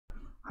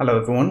Hello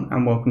everyone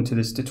and welcome to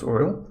this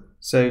tutorial.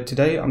 So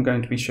today I'm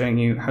going to be showing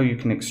you how you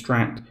can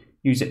extract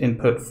user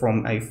input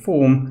from a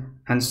form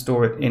and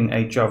store it in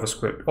a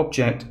JavaScript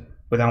object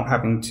without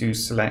having to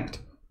select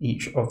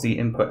each of the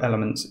input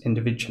elements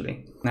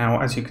individually. Now,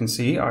 as you can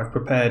see, I've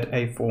prepared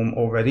a form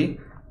already,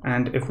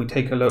 and if we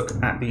take a look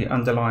at the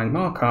underlying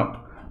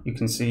markup, you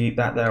can see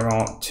that there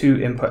are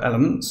two input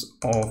elements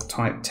of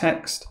type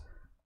text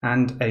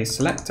and a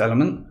select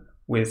element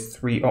with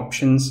three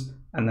options,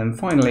 and then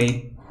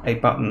finally a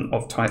button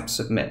of type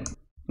submit.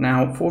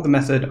 Now, for the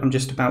method I'm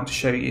just about to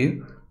show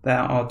you, there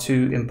are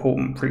two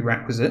important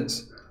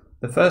prerequisites.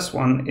 The first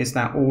one is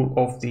that all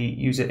of the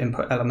user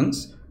input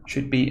elements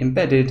should be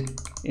embedded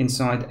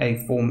inside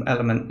a form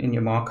element in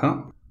your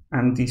markup.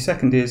 And the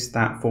second is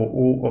that for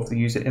all of the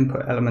user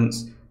input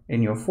elements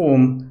in your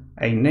form,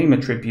 a name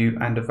attribute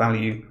and a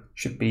value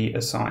should be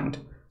assigned.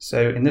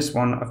 So in this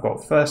one, I've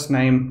got first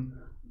name,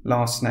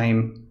 last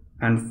name,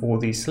 and for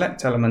the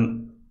select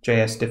element,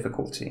 JS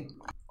difficulty.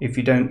 If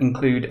you don't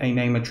include a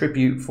name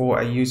attribute for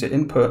a user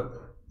input,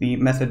 the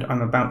method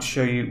I'm about to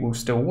show you will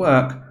still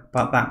work,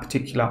 but that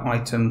particular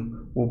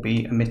item will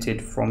be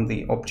omitted from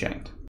the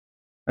object.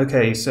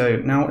 Okay, so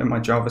now in my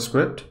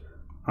JavaScript,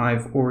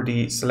 I've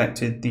already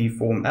selected the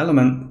form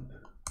element.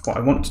 What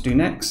I want to do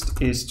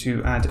next is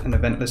to add an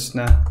event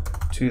listener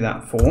to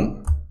that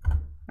form,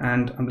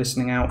 and I'm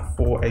listening out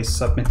for a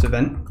submit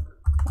event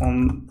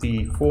on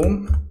the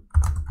form,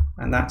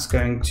 and that's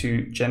going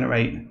to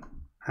generate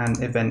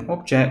an event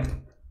object.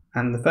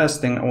 And the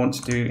first thing I want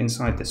to do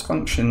inside this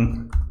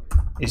function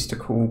is to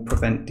call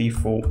prevent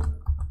default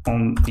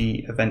on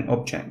the event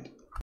object.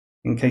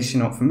 In case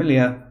you're not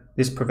familiar,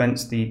 this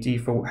prevents the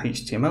default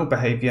HTML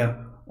behavior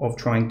of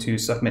trying to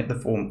submit the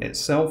form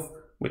itself,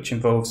 which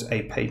involves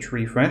a page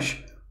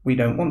refresh. We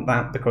don't want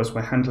that because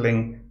we're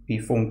handling the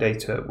form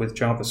data with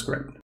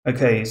JavaScript.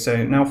 Okay,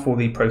 so now for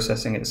the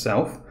processing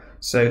itself.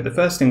 So the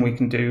first thing we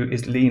can do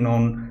is lean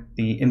on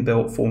the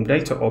inbuilt form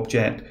data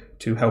object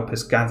to help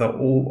us gather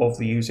all of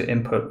the user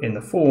input in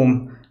the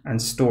form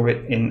and store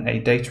it in a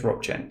data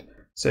object.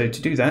 So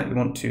to do that, you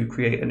want to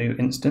create a new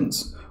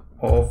instance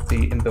of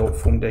the inbuilt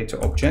form data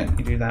object.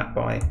 You do that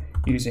by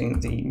using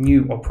the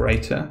new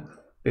operator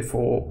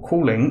before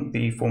calling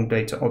the form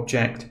data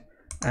object.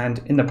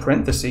 And in the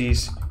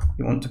parentheses,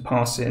 you want to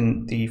pass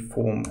in the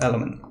form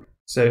element.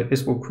 So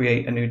this will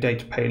create a new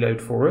data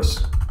payload for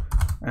us.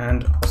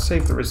 And I'll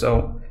save the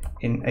result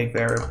in a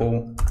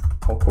variable,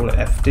 I'll call it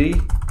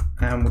FD,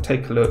 and we'll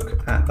take a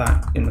look at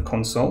that in the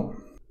console.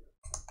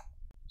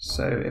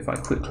 So if I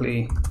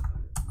quickly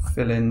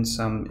fill in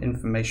some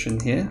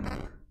information here,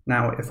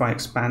 now if I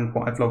expand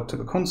what I've logged to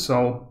the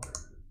console,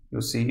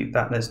 you'll see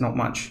that there's not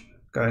much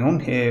going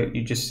on here.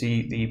 You just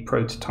see the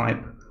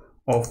prototype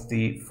of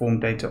the form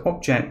data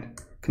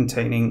object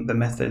containing the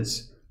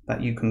methods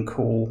that you can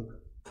call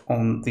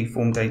on the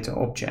form data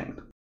object.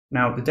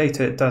 Now, the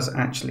data does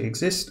actually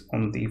exist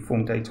on the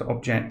form data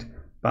object,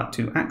 but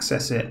to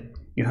access it,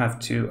 you have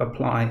to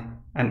apply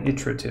an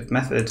iterative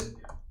method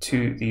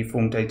to the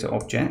form data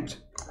object.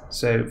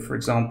 So for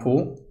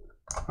example,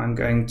 I'm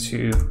going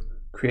to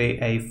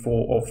create a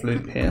for of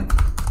loop here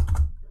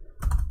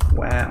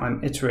where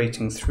I'm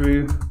iterating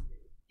through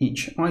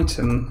each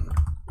item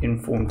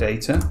in form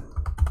data,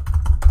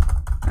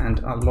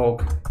 and I'll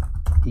log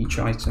each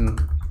item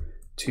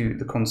to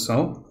the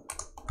console.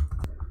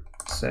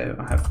 So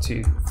I have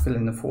to fill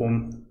in the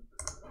form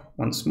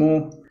once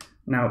more.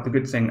 Now, the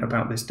good thing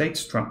about this data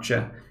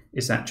structure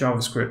is that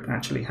JavaScript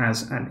actually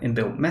has an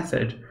inbuilt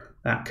method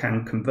that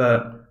can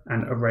convert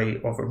an array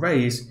of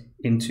arrays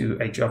into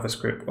a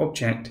JavaScript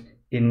object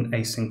in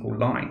a single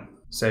line.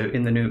 So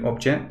in the new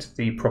object,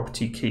 the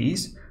property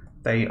keys,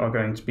 they are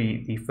going to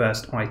be the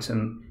first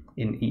item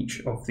in each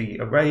of the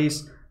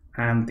arrays,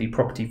 and the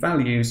property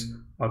values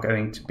are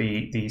going to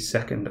be the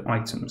second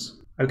items.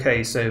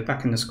 Okay, so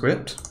back in the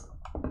script,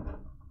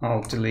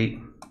 I'll delete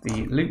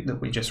the loop that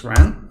we just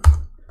ran.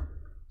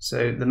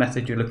 So the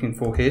method you're looking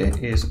for here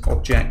is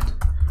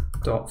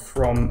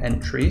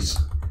object.fromEntries,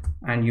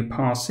 and you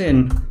pass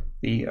in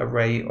the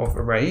array of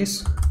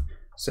arrays.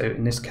 So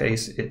in this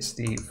case, it's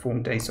the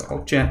form data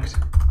object,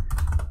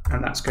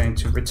 and that's going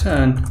to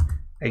return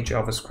a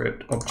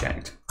JavaScript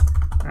object.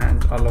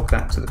 And I'll log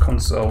that to the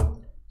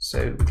console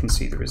so we can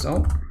see the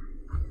result.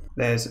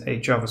 There's a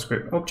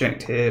JavaScript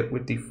object here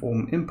with the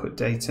form input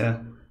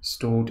data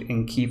stored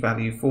in key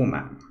value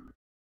format.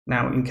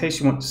 Now, in case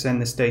you want to send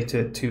this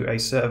data to a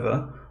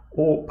server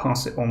or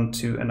pass it on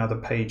to another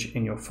page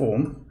in your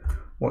form,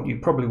 what you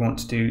probably want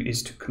to do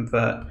is to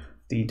convert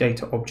the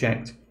data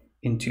object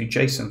into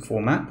JSON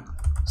format.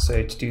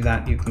 So to do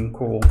that, you can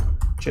call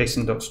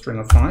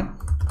json.stringify,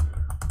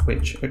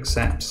 which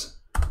accepts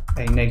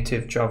a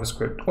native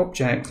JavaScript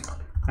object,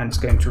 and it's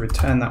going to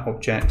return that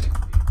object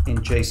in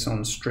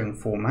JSON string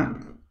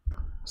format.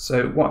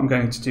 So what I'm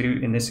going to do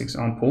in this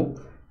example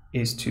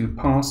is to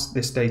pass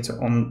this data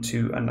on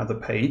to another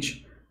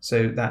page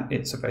so that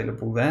it's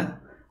available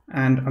there.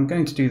 And I'm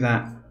going to do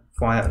that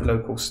via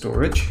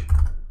localStorage.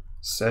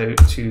 So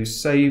to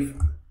save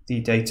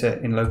the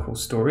data in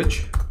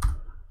localStorage,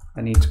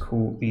 I need to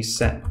call the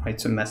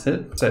setItem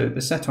method. So the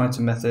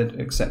setItem method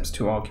accepts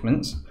two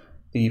arguments.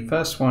 The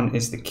first one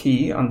is the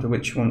key under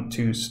which you want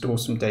to store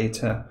some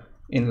data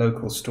in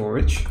local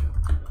storage.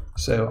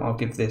 So I'll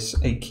give this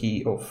a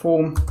key of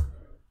form.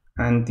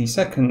 And the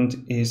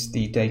second is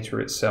the data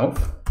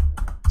itself.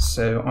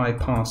 So I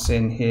pass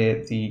in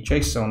here the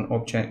JSON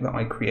object that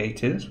I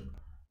created.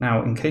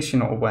 Now, in case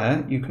you're not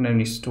aware, you can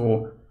only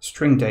store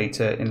string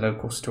data in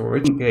local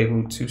storage. You'll be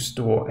able to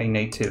store a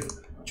native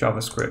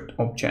JavaScript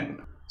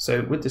object.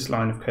 So with this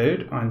line of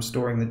code, I'm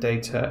storing the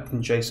data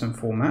in JSON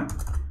format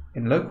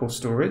in local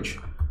storage.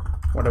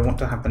 What I want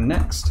to happen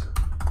next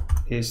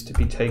is to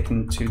be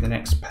taken to the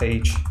next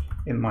page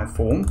in my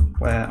form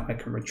where I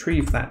can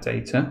retrieve that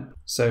data.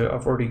 So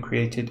I've already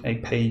created a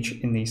page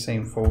in the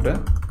same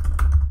folder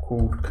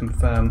called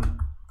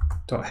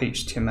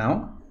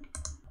confirm.html.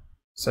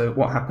 So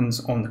what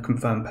happens on the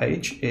confirm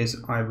page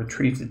is I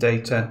retrieve the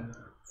data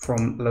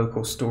from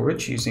local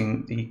storage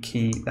using the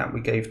key that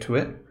we gave to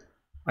it.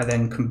 I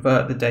then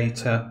convert the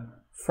data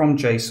from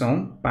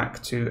JSON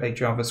back to a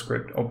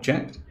JavaScript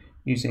object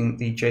using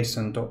the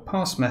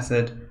json.parse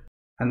method,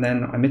 and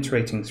then I'm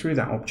iterating through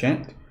that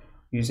object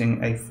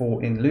using a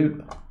for in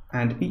loop,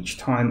 and each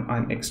time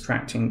I'm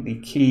extracting the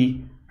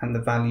key and the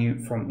value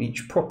from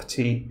each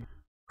property,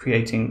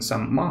 creating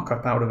some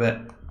markup out of it,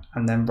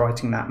 and then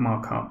writing that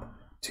markup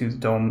to the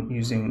DOM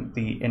using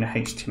the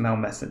innerHTML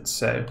method.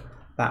 So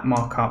that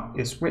markup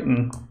is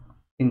written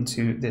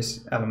into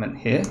this element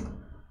here.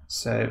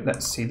 So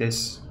let's see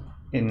this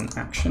in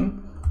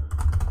action.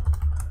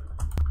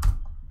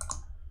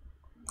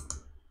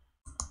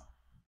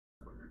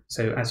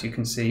 So as you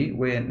can see,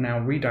 we're now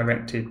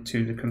redirected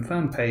to the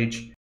confirm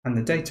page, and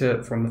the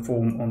data from the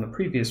form on the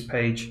previous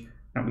page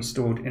that we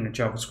stored in a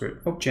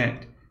JavaScript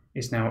object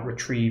is now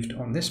retrieved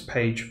on this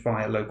page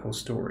via local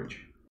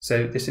storage.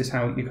 So this is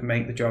how you can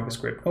make the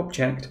JavaScript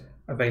object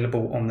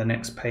available on the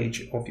next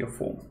page of your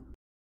form.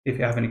 If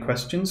you have any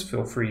questions,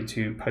 feel free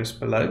to post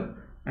below.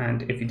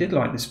 And if you did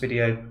like this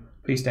video,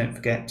 please don't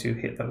forget to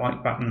hit the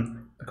like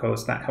button,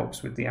 because that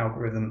helps with the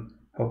algorithm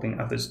helping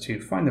others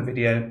to find the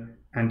video.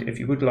 And if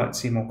you would like to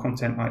see more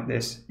content like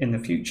this in the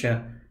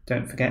future,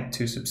 don't forget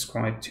to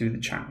subscribe to the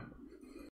channel.